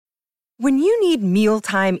When you need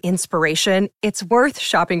mealtime inspiration, it's worth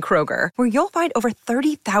shopping Kroger, where you'll find over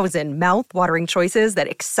 30,000 mouth-watering choices that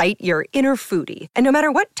excite your inner foodie. And no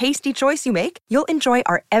matter what tasty choice you make, you'll enjoy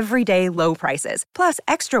our everyday low prices, plus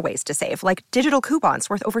extra ways to save, like digital coupons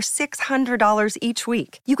worth over $600 each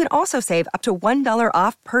week. You can also save up to $1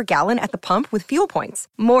 off per gallon at the pump with fuel points.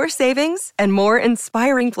 More savings and more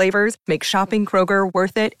inspiring flavors make shopping Kroger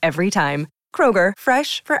worth it every time. Kroger,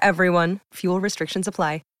 fresh for everyone. Fuel restrictions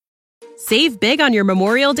apply. Save big on your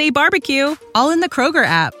Memorial Day barbecue, all in the Kroger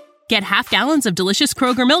app. Get half gallons of delicious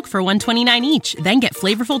Kroger milk for $1.29 each. Then get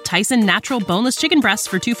flavorful Tyson natural boneless chicken breasts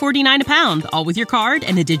for $2.49 a pound, all with your card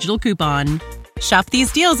and a digital coupon. Shop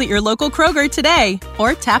these deals at your local Kroger today,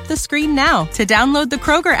 or tap the screen now to download the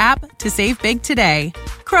Kroger app to save big today.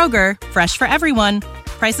 Kroger, fresh for everyone.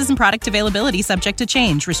 Prices and product availability subject to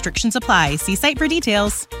change. Restrictions apply. See site for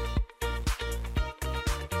details.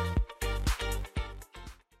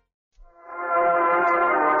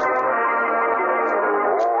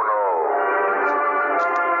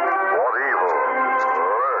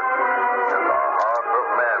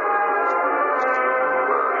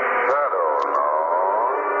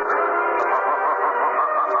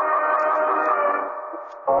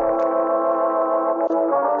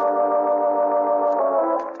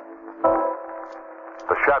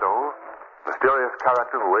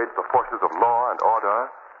 Character who aids the forces of law and order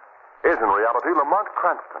is in reality Lamont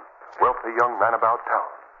Cranston, wealthy young man about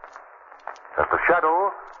town. As the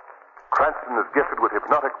Shadow, Cranston is gifted with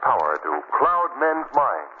hypnotic power to cloud men's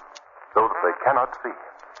minds so that they cannot see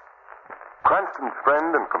him. Cranston's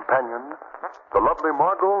friend and companion, the lovely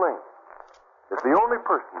Margot Lane, is the only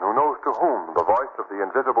person who knows to whom the voice of the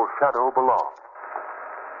invisible Shadow belongs.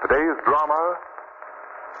 Today's drama,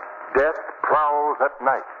 Death Prowls at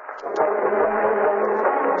Night.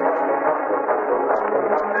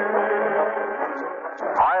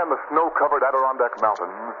 High in the snow-covered Adirondack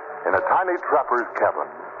Mountains, in a tiny trapper's cabin,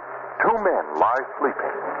 two men lie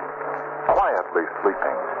sleeping, quietly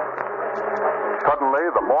sleeping. Suddenly,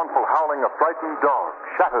 the mournful howling of frightened dogs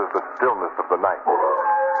shatters the stillness of the night.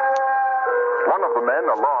 One of the men,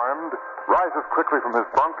 alarmed, rises quickly from his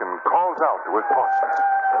bunk and calls out to his partner.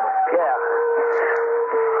 Pierre!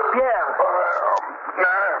 Pierre!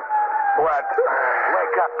 What?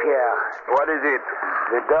 Wake up, Pierre. What is it?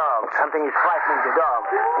 The dog. Something is frightening the dog.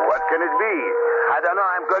 What can it be? I don't know.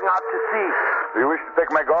 I'm going out to see. Do you wish to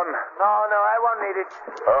take my gun? No, I won't need it.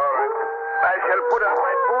 All right. I shall put on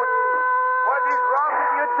my boots. What is wrong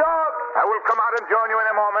with your dog? I will come out and join you in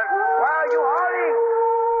a moment. Why are you howling?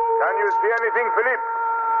 Can you see anything, Philip?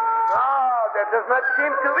 No, that does not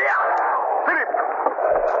seem to be. Philip!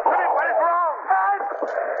 Philip, what is wrong?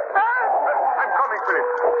 I'm coming, Philip.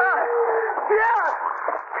 Yeah!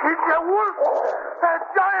 It's a wolf! A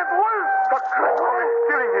giant wolf! But Cranston is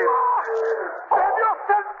killing him. Save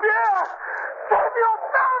yourself, Pierre! Save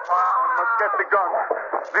yourself! I must get the gun.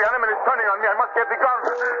 The animal is turning on me. I must get the gun.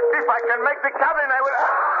 If I can make the cabin, I will...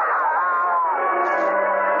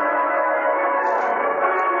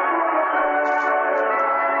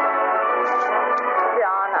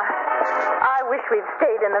 John, I wish we'd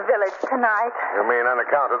stayed in the village tonight. You mean on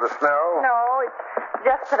account of the snow? No, it's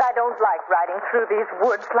just that I don't like riding through these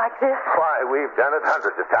woods like this. Why, we've done it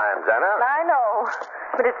hundreds of times, Anna. I know,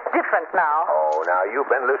 but it's different now. Oh, now you've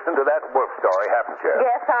been listening to that wolf story, haven't you?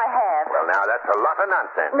 Yes, I have. Well, now that's a lot of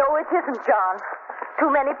nonsense. No, it isn't, John. Too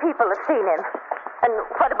many people have seen him. And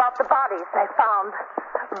what about the bodies they found?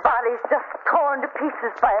 Bodies just torn to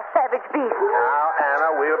pieces by a savage beast. Now,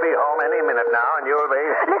 Anna, we'll be home any minute now, and you'll be...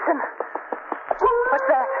 Listen. What's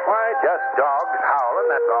that? Why, just dogs howling,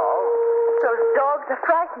 that's all. Those dogs are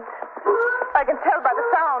frightened. I can tell by the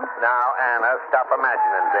sound. Now, Anna, stop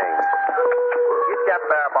imagining things. You get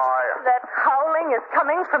there, boy. That howling is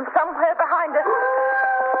coming from somewhere behind us.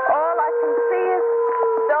 All I can see is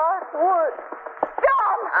dark woods.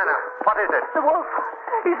 John! Anna, what is it? The wolf.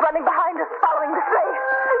 He's running behind us, following the trail.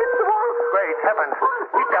 It's the wolf. Great heavens.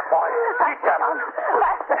 Keep that boy. Keep that. John.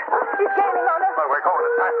 Faster. He's gaining on us. Well, we're going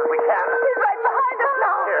as fast as we can. He's right behind us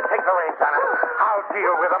now. Here, take the reins, Anna. I'll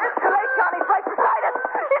deal with him. It's too late, John. He's right beside us.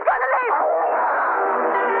 He's going to leave.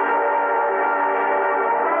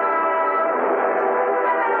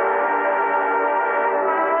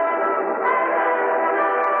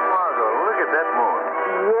 Margot, look at that moon.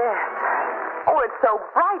 Yes. Oh, it's so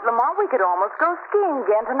bright, Lamont, we could almost go skiing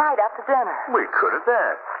again tonight after dinner. We could at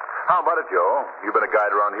that. How about it, Joe? You've been a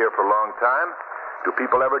guide around here for a long time. Do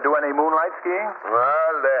people ever do any moonlight skiing?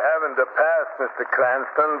 Well, they haven't in the past, Mr.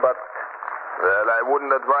 Cranston, but... Well, I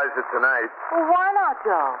wouldn't advise it tonight. Well, why not,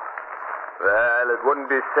 Joe? Well, it wouldn't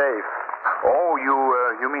be safe. Oh,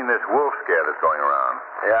 you mean this wolf scare that's going around?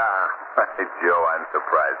 Yeah. Joe, I'm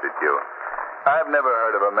surprised at you. I've never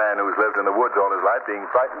heard of a man who's lived in the woods all his life being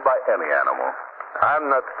frightened by any animal. I'm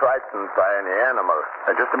not frightened by any animal.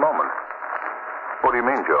 Just a moment. What do you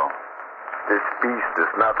mean, Joe? This beast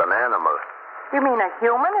is not an animal. You mean a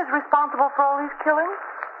human is responsible for all these killings?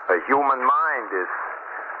 A human mind is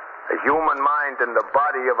a human mind in the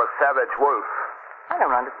body of a savage wolf. I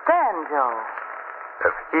don't understand, Joe.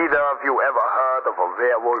 Have either of you ever heard of a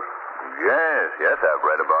werewolf? Yes, I've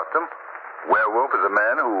read about them. Werewolf is a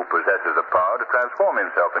man who possesses the power to transform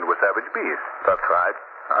himself into a savage beast. That's right.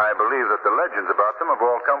 I believe that the legends about them have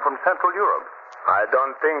all come from Central Europe. I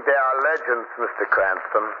don't think they are legends, Mr.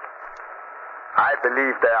 Cranston. I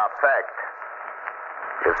believe they are fact.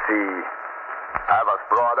 You see, I was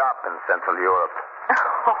brought up in Central Europe.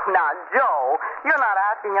 Oh, now, Joe, you're not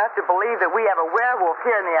asking us to believe that we have a werewolf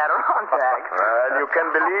here in the Adirondacks. Well, you can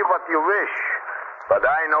believe what you wish, but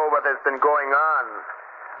I know what has been going on.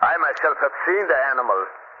 I myself have seen the animal.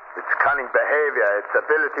 Its cunning behavior, its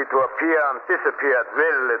ability to appear and disappear at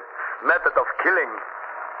will, its method of killing.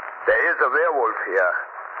 There is a werewolf here.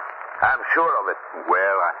 I'm sure of it.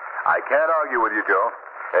 Well, I can't argue with you, Joe.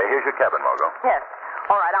 Here's your cabin, Margot. Yes.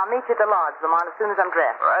 All right, I'll meet you at the lodge, Lamont, as soon as I'm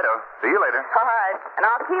dressed. Righto. See you later. All right. And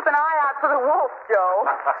I'll keep an eye out for the wolf, Joe.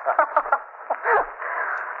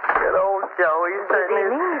 Good old Joe. He's certainly...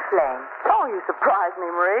 Good evening, Miss Lane. Oh, you surprised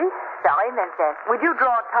me, Marie. Sorry, mademoiselle. Would you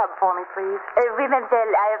draw a tub for me, please? Oui,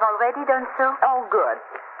 mademoiselle, I have already done so. Oh, good.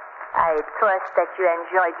 I trust that you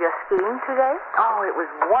enjoyed your skiing today. Oh, it was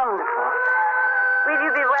wonderful. Will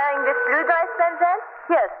you be wearing this blue dress, mademoiselle?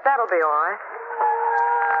 Yes, that'll be all right.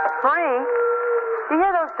 Marie, do you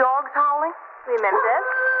hear those dogs howling? Oui, mademoiselle.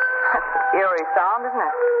 That's an eerie sound, isn't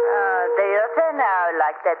it? They often are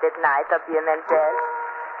like that at night up here, mademoiselle.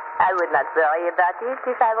 I would not worry about it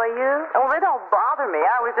if I were you. Oh, they don't bother me.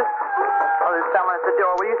 I was just... Oh, there's someone at the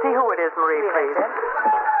door. Will you see who it is, Marie, please?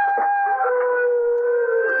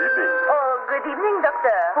 Good evening. Oh, good evening,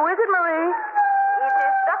 doctor. Who is it, Marie? It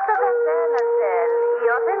is Dr. Cranston, mademoiselle. He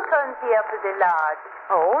often comes here to the lodge.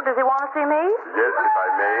 Oh, does he want to see me? Yes, if I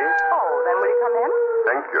may. Oh, then will you come in?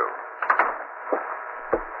 Thank you.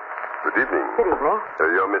 Good evening. Good evening.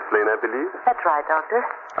 You're Miss Lane, I believe? That's right, Doctor.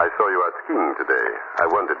 I saw you out skiing today. I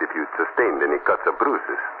wondered if you'd sustained any cuts or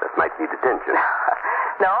bruises that might need attention.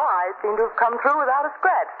 No, I seem to have come through without a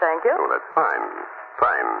scratch, thank you. Oh, that's fine.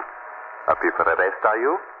 Fine. Up here for a rest, are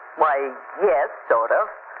you? Why, yes, sort of.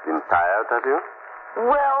 Been tired, have you?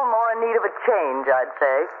 Well, more in need of a change, I'd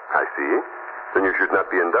say. I see. Then you should not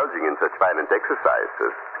be indulging in such violent exercise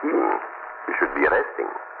as skiing. You should be resting,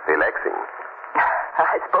 relaxing.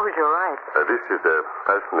 I suppose you're right. This is a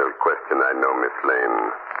personal question, I know, Miss Lane.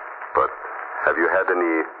 But have you had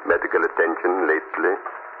any medical attention lately?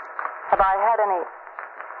 Have I had any...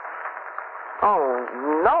 Oh,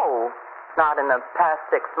 no. Not in the past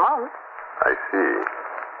 6 months. I see.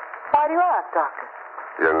 Why do you ask, Doctor?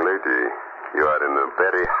 Young lady, you are in a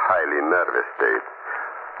very highly nervous state.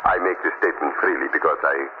 I make this statement freely because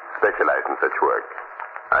I specialize in such work.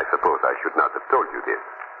 I suppose I should not have told you this.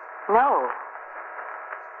 No.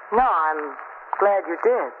 No, I'm glad you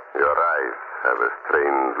did. Your eyes have a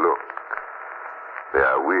strange look. They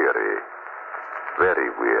are weary. Very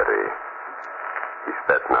weary. Is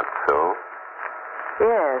that not so?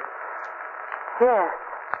 Yes. Yes.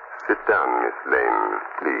 Sit down, Miss Lane,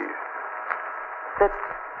 please. Sit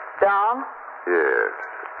down? Yes.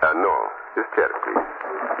 No. This chair, please.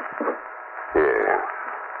 Yes.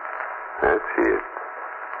 That's it.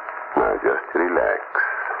 Now just relax.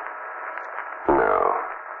 Now,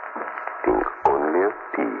 think only of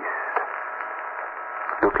peace.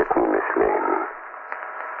 Look at me, Miss Lane.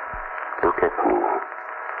 Look at me.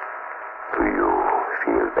 Do you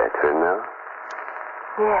feel better now?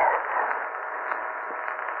 Yes.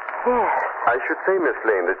 Yes. I should say, Miss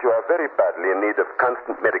Lane, that you are very badly in need of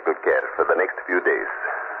constant medical care for the next few days.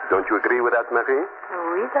 Don't you agree with that, Marie?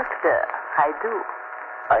 Oui, Doctor. I do.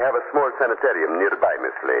 I have a small sanitarium nearby,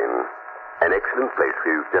 Miss Lane. An excellent place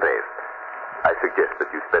for you to rest. I suggest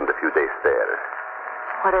that you spend a few days there.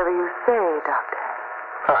 Whatever you say, Doctor.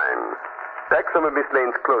 Fine. Pack some of Miss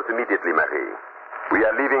Lane's clothes immediately, Marie. We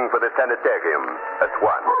are leaving for the sanitarium at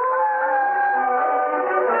once.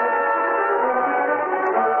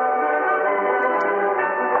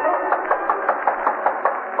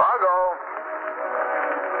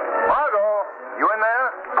 Margot, you in there?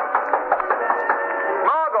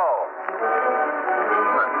 Margot!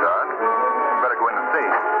 That's odd. Better go in and see.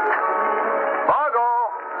 Margot!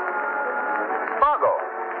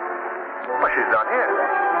 Well, she's not here.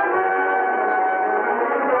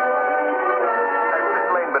 Has Miss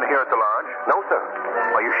Lane been here at the lodge?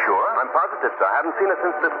 I haven't seen her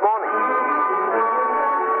since this morning.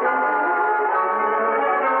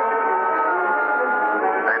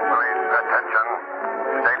 State police, attention.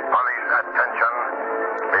 State police, attention.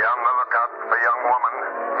 Be on the lookout for young woman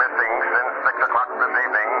missing since 6 o'clock this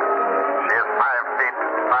evening. She is 5 feet,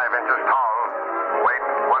 5 inches tall. Weight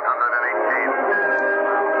 118.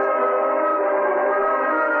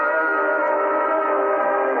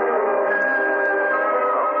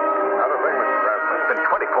 It's been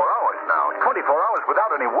 24 hours now. 24 hours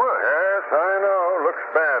without any word. Yes, I know. Looks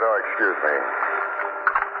bad. Oh, excuse me.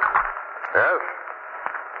 Yes?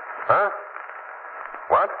 Huh?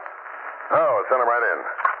 What? Oh, send him right in.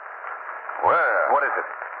 Where? What is it?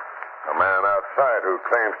 A man outside who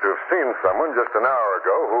claims to have seen someone just an hour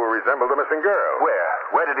ago who resembled the missing girl. Where?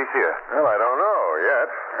 Where did he see her? Well, I don't know yet.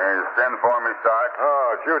 Send for me, Sarge.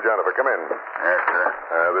 Oh, it's you, Jennifer. Come in. Yes, sir.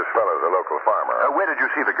 This fellow's a local farmer. Where did you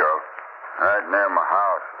see the girl? Right near my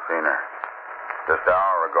house. Seen her. Just an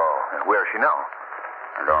hour ago. Where is she now?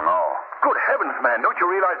 I don't know. Good heavens, man. Don't you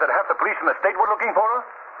realize that half the police in the state were looking for her?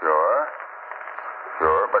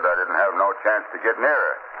 Sure, but I didn't have no chance to get near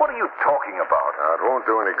her. What are you talking about? It won't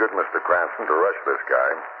do any good, Mr. Cranston, to rush this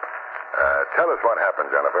guy. Tell us what happened,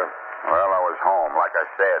 Jennifer. Well, I was home, like I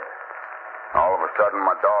said. All of a sudden,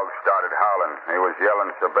 my dog started howling. He was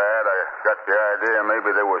yelling so bad, I got the idea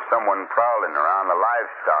maybe there was someone prowling around the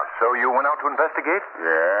livestock. So you went out to investigate?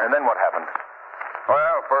 Yeah. And then what happened?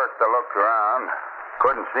 Well, first I looked around.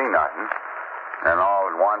 Couldn't see nothing. Then all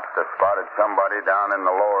at once I spotted somebody down in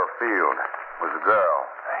the lower field. It was a girl.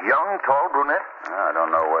 Young, tall brunette? I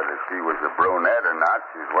don't know whether she was a brunette or not.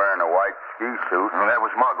 She's wearing a white ski suit. Well, that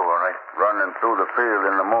was Margot, all right. Running through the field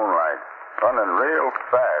in the moonlight. Running real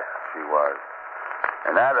fast, she was.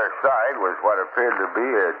 And at her side was what appeared to be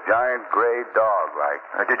a giant gray dog, like.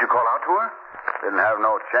 Did you call out to her? Didn't have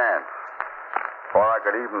no chance. Before I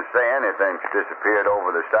could even say anything, she disappeared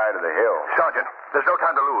over the side of the hill. Sergeant, there's no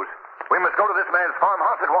time to lose. We must go to this man's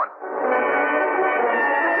farmhouse at once.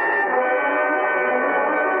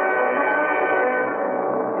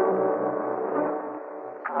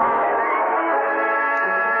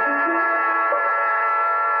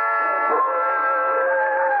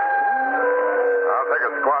 I'll take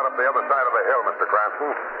a squad up the other side of the hill, Mr.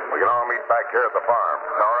 Cranston. We can all meet back here at the farm.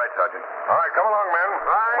 All right, Sergeant. All right, come along, men.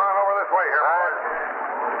 Come on over this way here, boys.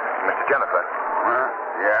 Mr. Jennifer. Huh?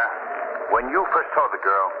 Yeah? When you first saw the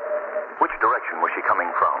girl, which direction was she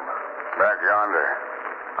coming from? Back yonder.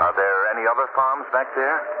 Are there any other farms back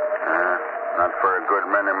there? Not for a good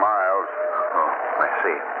many miles. Oh, I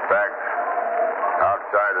see. In fact,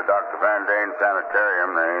 outside of Dr. Van Dane's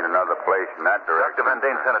sanitarium, there ain't another place in that direction. Dr. Van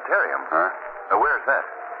Dane's sanitarium? Huh? Where's that?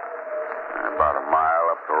 About a mile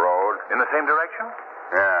up the road. In the same direction?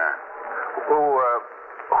 Yeah.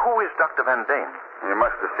 Who is Dr. Van Dane? You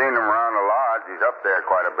must have seen him around the lodge. He's up there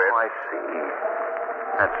quite a bit. Oh, I see.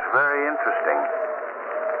 That's very interesting.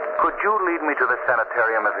 Could you lead me to the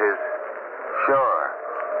sanitarium of his? Sure.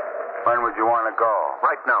 When would you want to go?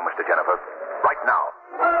 Right now, Mr. Jennifer. Right now.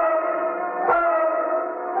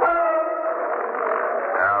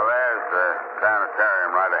 Now, there's the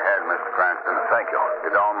sanitarium right ahead, Mr. Cranston. Thank you.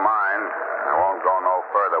 If you don't mind, I won't go no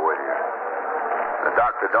further with you. The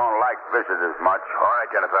doctor don't like visitors much. All right,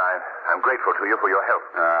 Jennifer. I'm grateful to you for your help.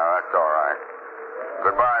 That's all right.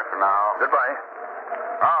 Goodbye for now. Goodbye.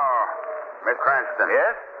 Oh, Miss Cranston.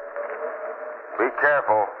 Yes? Be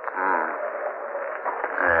careful.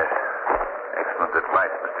 Yes. Excellent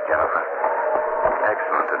advice, Mr. Jennifer.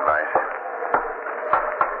 Excellent advice.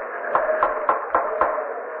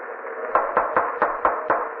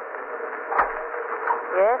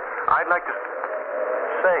 Yes? I'd like to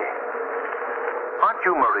say, aren't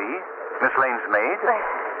you Marie, Miss Lane's maid?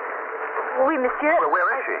 Oui, monsieur. Well, where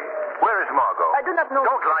is she? Where is Margot? I do not know.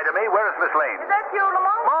 Don't lie to me. Where is Miss Lane? Is that you,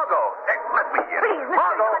 Lamont? Margot! Hey, let me in. Please, Mr.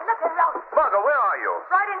 Margot! Let me out. Margot, where are you?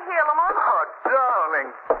 Right in here, Lamont. Oh, darling.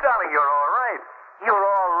 Darling, you're all right. You're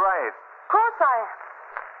all right. Of course I am.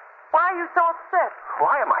 Why are you so upset?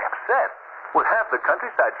 Why am I upset? With half the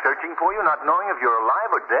countryside searching for you, not knowing if you're alive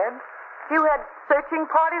or dead? You had searching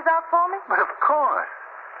parties out for me? But of course.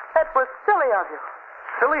 That was silly of you.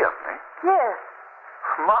 Silly of me. Yes.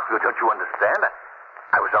 Margot, don't you understand?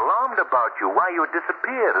 I was alarmed about you, why you had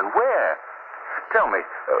disappeared and where. Tell me,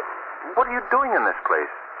 what are you doing in this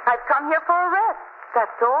place? I've come here for a rest.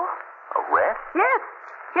 That's all. A rest? Yes.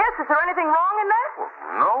 Yes, is there anything wrong in that? Well,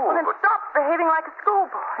 no, Well, then but... stop behaving like a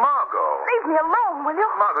schoolboy. Margot. Leave me alone, will you?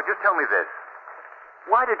 Margot, just tell me this.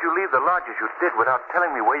 Why did you leave the lodge as you did without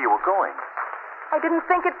telling me where you were going? I didn't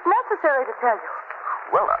think it's necessary to tell you.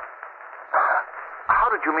 Well,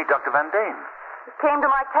 how did you meet Dr. Van Dane? He came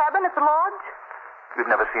to my cabin at the lodge. You'd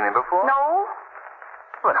never seen him before? No,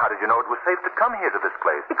 Well, how did you know it was safe to come here to this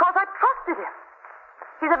place? because I trusted him.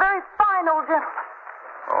 He's a very fine old gentleman.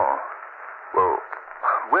 Oh. Well,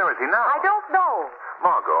 where is he now? I don't know.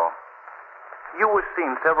 Margot, you were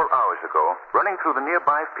seen several hours ago running through the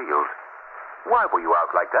nearby fields. Why were you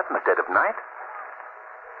out like that in the dead of night?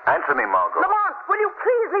 Answer me, Margot. Lamont, will you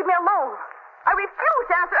please leave me alone? I refuse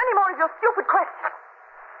to answer any more of your stupid questions.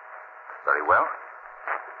 Very well.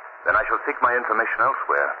 Then I shall seek my information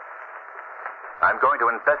elsewhere. I'm going to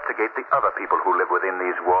investigate the other people who live within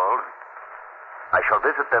these walls. I shall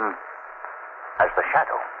visit them as the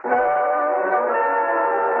Shadow.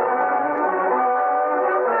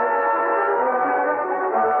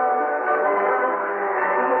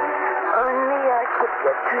 Only I could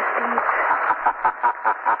get to sleep.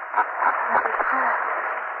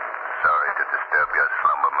 Sorry to disturb your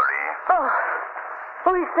slumber, Marie. Oh,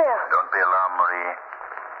 who is there? Don't be alarmed, Marie.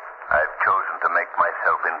 I've chosen to make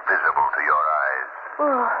myself invisible to your eyes.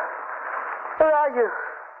 Oh, where are you?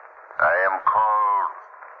 I am called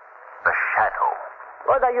the Shadow.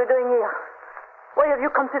 What are you doing here? Why have you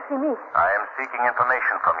come to see me? I am seeking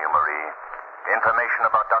information from you, Marie. Information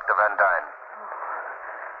about Dr. Van Dyne.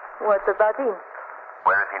 What about him?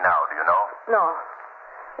 Where is he now, do you know? No,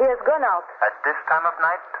 he has gone out. At this time of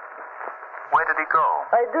night? Where did he go?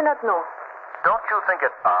 I do not know. Don't you think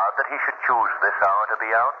it odd that he should choose this hour to be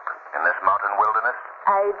out in this mountain wilderness?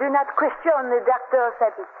 I do not question the doctor's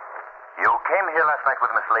habits. You came here last night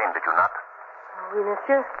with Miss Lane, did you not? Oui,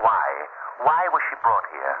 monsieur. Why? Why was she brought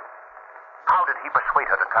here? How did he persuade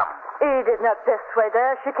her to come? He did not persuade her.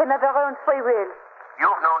 She came of her own free will.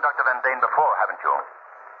 You've known Dr. Van Dyne before, haven't you?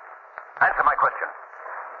 Answer my question.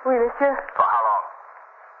 Oui, monsieur. For how long?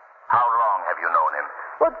 How long have you known him?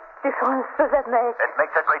 What difference does that make? It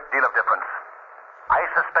makes a great deal of difference. I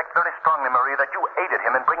suspect very strongly, Marie, that you aided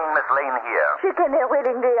him in bringing Miss Lane here. She came here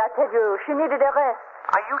willingly, I tell you. She needed a rest.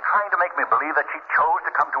 Are you trying to make me believe that she chose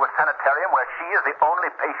to come to a sanitarium where she is the only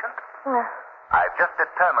patient? I've just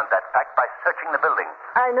determined that fact by searching the building.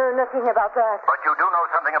 I know nothing about that. But you do know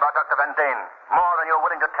something about Dr. Van Dyne. More than you're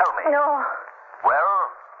willing to tell me. No. Well,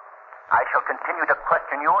 I shall continue to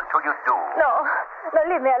question you until you do. No. No,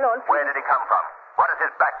 leave me alone. Where did he come from? What is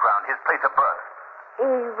his background, his place of birth?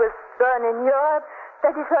 He was born in Europe.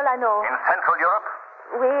 That is all I know. In Central Europe?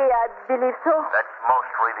 Oui, I believe so. That's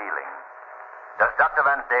most revealing. Does Dr.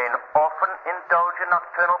 Van Dyne often indulge in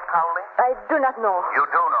nocturnal prowling? I do not know. You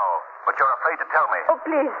do know, but you're afraid to tell me. Oh,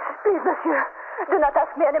 please, please, monsieur. Do not ask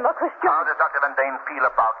me any more questions. How does Dr. Van Dyne feel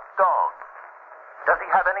about dogs? Does he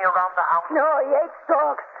have any around the house? No, he hates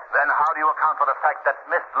dogs. Then how do you account for the fact that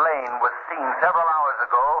Miss Lane was seen several hours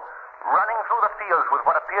ago running through the fields with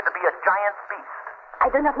what appeared to be a giant beast? I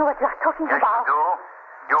do not know what you are talking Yes, about. you do.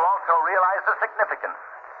 You also realize the significance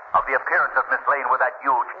of the appearance of Miss Lane with that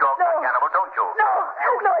huge dog-like animal, don't you? No,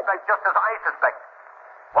 You no. suspect just as I suspect.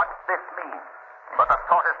 What's this mean? But the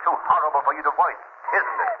thought is too horrible for you to voice,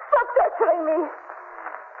 isn't it? Stop torturing me.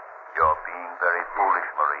 You're being very foolish,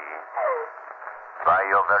 Marie. By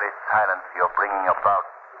your very silence, you're bringing about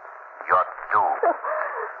your doom.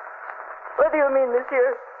 What do you mean, monsieur?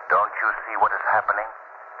 Don't you see what is happening?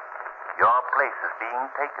 Your place is being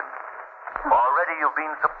taken. Already you've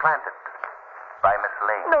been supplanted by Miss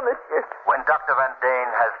Lane. No, monsieur. When Dr. Van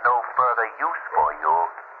Dyne has no further use for you,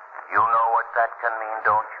 you know what that can mean,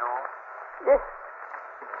 don't you? Yes.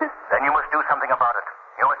 Then you must do something about it.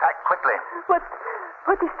 You must act quickly.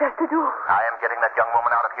 What is there to do? I am getting that young woman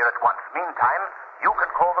out of here at once. Meantime, you can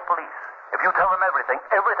call the police. If you tell them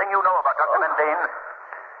everything you know about Dr. Van Dyne,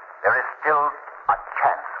 there is still a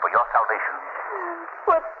chance for your salvation.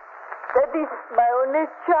 What? That is my only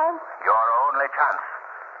chance? Your only chance.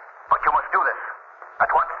 But you must do this at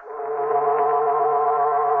once.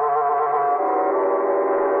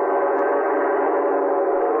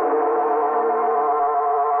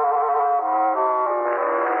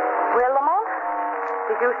 Well, Lamont,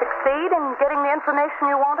 did you succeed in getting the information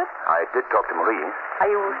you wanted? I did talk to Marie. Are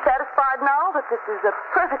you satisfied now that this is a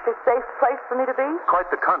perfectly safe place for me to be? Quite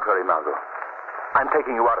the contrary, Margot. I'm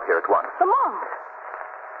taking you out of here at once. Lamont,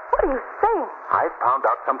 what are you saying? I've found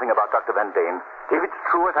out something about Dr. Van Dyne. If it's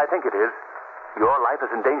true as I think it is, your life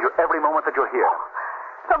is in danger every moment that you're here.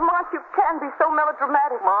 Oh, Lamont, you can be so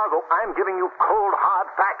melodramatic. Margot, I'm giving you cold, hard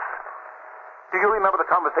facts. Do you remember the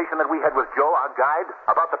conversation that we had with Joe, our guide,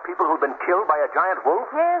 about the people who'd been killed by a giant wolf?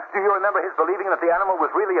 Yes. Do you remember his believing that the animal was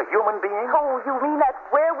really a human being? Oh, you mean that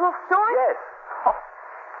werewolf story? Yes. Oh.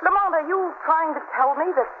 Lamont, are you trying to tell me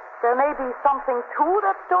that there may be something to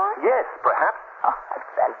that story? Yes, perhaps. Oh, that's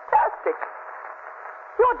fantastic.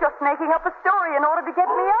 You're just making up a story in order to get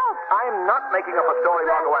me out. I'm not making up a story,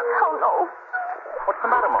 Margot. Oh, no. What's the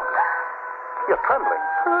matter, Margot? You're trembling.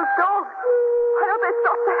 Those dogs. Why don't they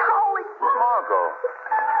stop their howling? Margot,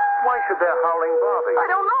 why should their howling bother you? I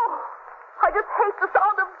don't know. I just hate the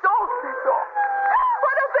sound of dogs, that's all.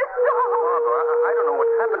 Why don't they stop? Margot, I don't know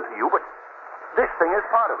what's happened to you, but this thing is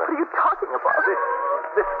part of it. What are you talking about?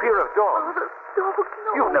 This fear of dogs. Oh, the dogs,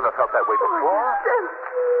 no. You've never felt that way before.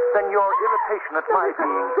 Then your irritation at my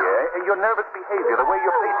being here and your nervous behavior, the way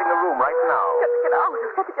you're pacing the room right now. I've got to get out.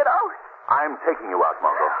 I've got to get out. I'm taking you out,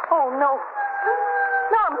 Margot. Oh, no.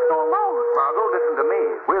 No, I'm so alone. Margot, listen to me.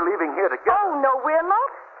 We're leaving here together. Oh, no, we're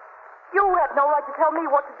not. You had no right to tell me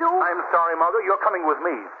what to do. I'm sorry, Margot. You're coming with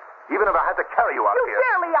me. Even if I had to carry you out You here.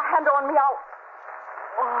 dare lay a hand on me out.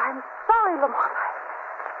 Oh, I'm sorry, Lamont.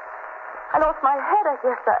 I lost my head, I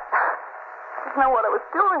guess. I didn't know what I was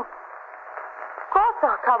doing. Of course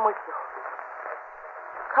I'll come with you.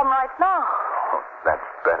 Come right now. Oh, that's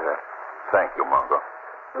better. Thank you, Margot.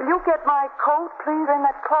 Will you get my coat, please, in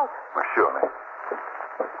that closet? Well, surely.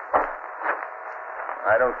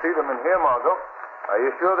 I don't see them in here, Margot. Are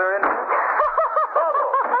you sure they're in? Margot!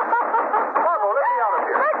 Margot, let me out of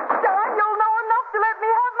here. Next time you'll know enough to let me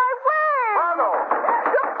have my way. Margot!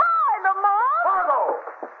 Goodbye, Lamont. Margot!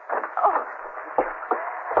 Oh.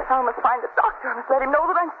 I must find the doctor. I must let him know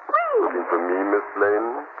that I'm free. Looking for me, Miss Lane?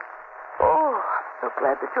 Oh, I'm so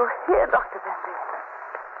glad that you're here, Dr. Van Deen.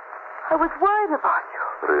 I was worried about you.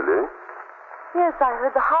 Really? Yes, I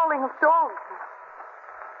heard the howling of dogs.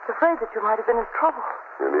 I was afraid that you might have been in trouble.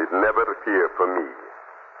 You need never fear for me.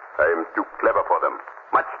 I am too clever for them.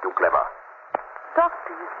 Much too clever.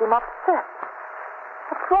 Doctor, you seem upset.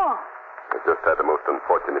 What's wrong? I just had the most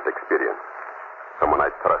unfortunate experience. Someone I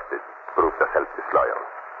trusted proved herself disloyal.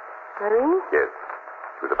 Marie? Yes.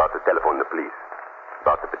 She was about to telephone the police.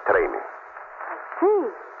 About to betray me. I see.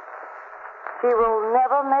 She will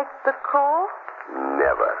never make the call?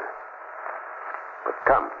 Never. But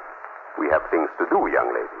come. We have things to do,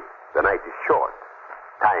 young lady. The night is short.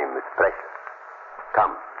 Time is precious.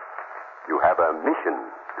 Come. You have a mission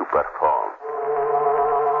to perform.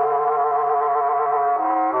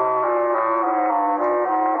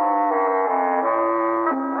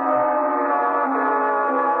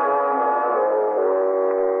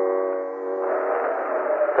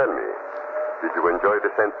 Tell me, did you enjoy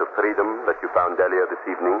the sense of freedom that you found earlier this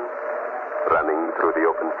evening? Running through the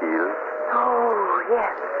open fields? Oh,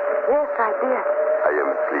 yes. Yes, I did. I am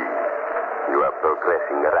pleased. You are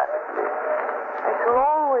progressing rapidly. I shall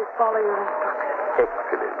always follow your instructions.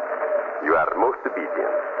 Excellent. You are most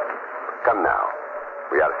obedient. Come now.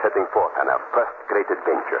 We are setting forth on our first great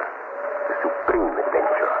adventure. The supreme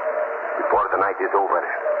adventure. Before the night is over,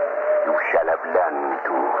 you shall have learned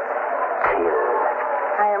to kill.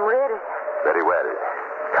 I am ready. Very well.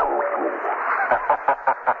 Come with me.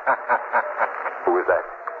 Who is that?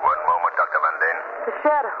 One moment, Dr. Van Deen. The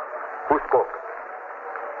shadow. Who spoke?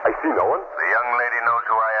 I see no one. The young lady knows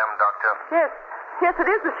who I am, Doctor. Yes. Yes, it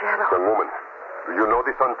is the shadow. Young woman, do you know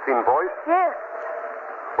this unseen voice? Yes.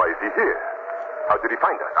 Why is he here? How did he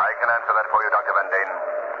find us? I can answer that for you, Dr. Van Deen.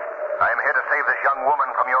 I'm here to save this young woman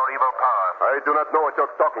from your evil power. I do not know what you're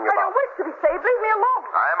talking I about. don't wish to be saved. Leave me alone.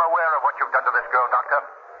 I'm aware of what you've done to this girl, Doctor.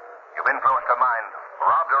 You've influenced her mind,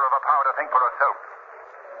 robbed her of a power to think for herself.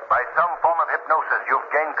 By some form of hypnosis, you've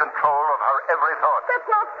gained control of her every thought. That's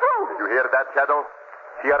not true. Did you hear that, Shadow?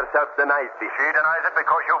 She herself denies this. She denies it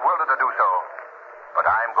because you've willed her to do so. But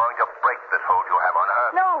I'm going to break this hold you have on her.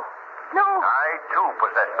 No. No. I, too,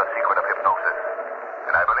 possess the secret of hypnosis.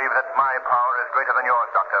 And I believe that my power is greater than yours,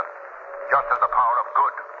 Doctor. Just as the power of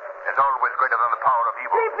good is always greater than the power of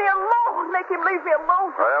evil. Leave me alone. Make him leave me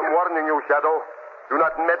alone. I am warning you, Shadow. Do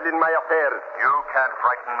not meddle in my affairs. You can't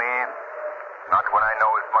frighten me. Not when I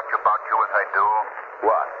know as much about you as I do.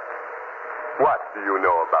 What? What do you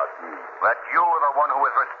know about me? That you are the one who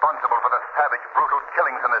is responsible for the savage, brutal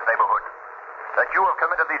killings in this neighborhood. That you have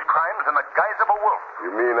committed these crimes in the guise of a wolf.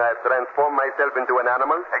 You mean I've transformed myself into an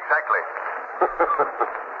animal? Exactly.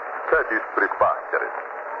 That is preposterous.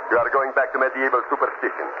 You are going back to medieval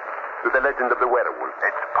superstition, to the legend of the werewolf.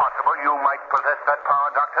 It's possible you might possess that power,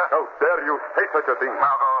 Doctor. How dare you say such a thing?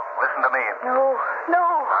 Margot, listen to me. No. No.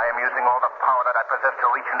 I am using all the power that I possess to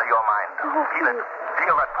reach into your mind. Oh, Feel it. please.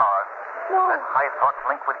 Feel that power. No. Let my thoughts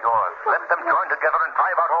link with yours. Let them join together and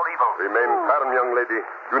drive out all evil. Remain firm, young lady.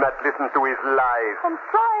 Do not listen to his lies. I'm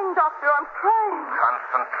trying, Doctor. I'm trying.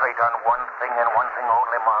 Concentrate on one thing and one thing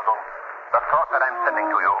only, Margot. The thought that I'm sending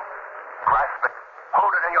to you. Grasp it.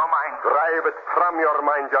 Hold it in your mind. Drive it from your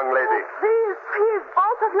mind, young lady. Please, please,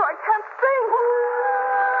 both of you. I can't think.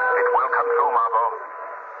 It will come true, Margot.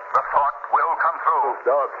 The thought will come true. Those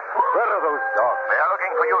dogs. Where are those dogs? They are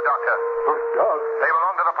looking for you, Doctor. Those dogs? They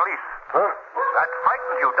belong to the police. Huh? That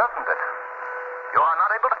frightened you, doesn't it? You are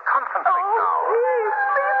not able to concentrate now. Please,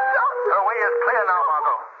 stop. The way is clear now,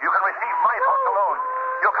 Margot. You can receive my thoughts alone.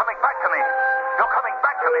 You're coming back to me. You're coming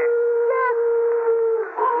back to me.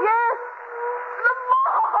 Yes.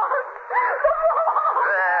 Lamont.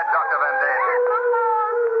 There, Dr. Van Dane.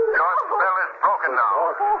 Your spell is broken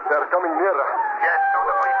now. They're coming nearer. Yes, so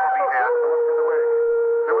the police will be here. Get away.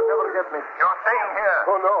 They will never get me. You're staying here.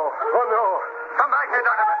 Oh, no. Oh, no. Come back here,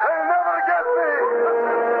 Dr. Van Dane. They'll never get me.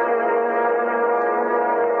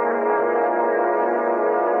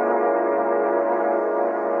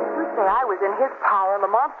 You say I was in his power,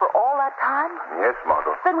 Lamont, for all that time? Yes,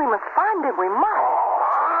 Margot. Then we must find him. We must.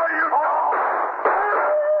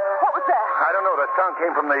 What was that? I don't know. That sound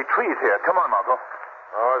came from the trees here. Come on, Margot.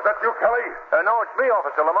 Oh, is that you, Kelly? No, it's me,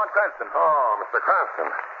 Officer Lamont Cranston. Oh, Mr.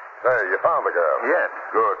 Cranston. Say, you found the girl. Yes.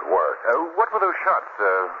 Good work. What were those shots?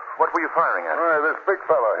 What were you firing at? Why, this big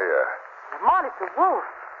fella here. Lamont, it's a wolf.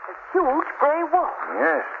 A huge gray wolf.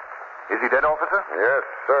 Yes. Is he dead, officer? Yes,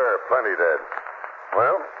 sir. Plenty dead.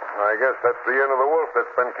 Well, I guess that's the end of the wolf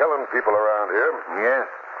that's been killing people around here. Yes.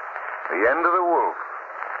 The end of the wolf.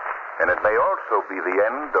 And it may also be the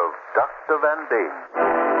end of Dr. Van Dane.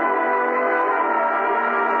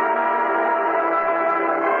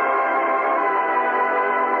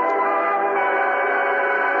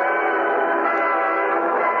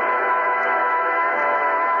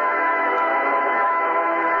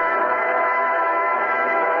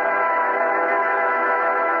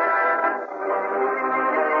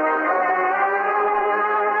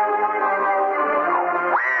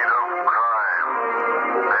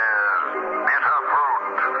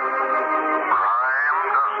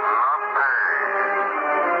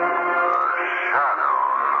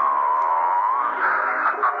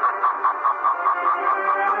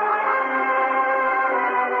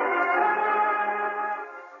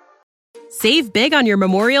 Save big on your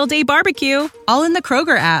Memorial Day barbecue, all in the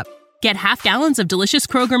Kroger app. Get half gallons of delicious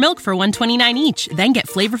Kroger milk for $1.29 each. Then get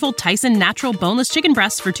flavorful Tyson natural boneless chicken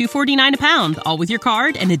breasts for $2.49 a pound, all with your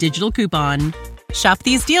card and a digital coupon. Shop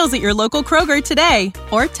these deals at your local Kroger today,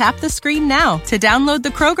 or tap the screen now to download the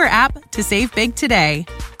Kroger app to save big today.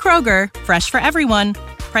 Kroger, fresh for everyone.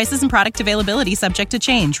 Prices and product availability subject to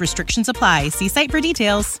change. Restrictions apply. See site for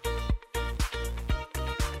details.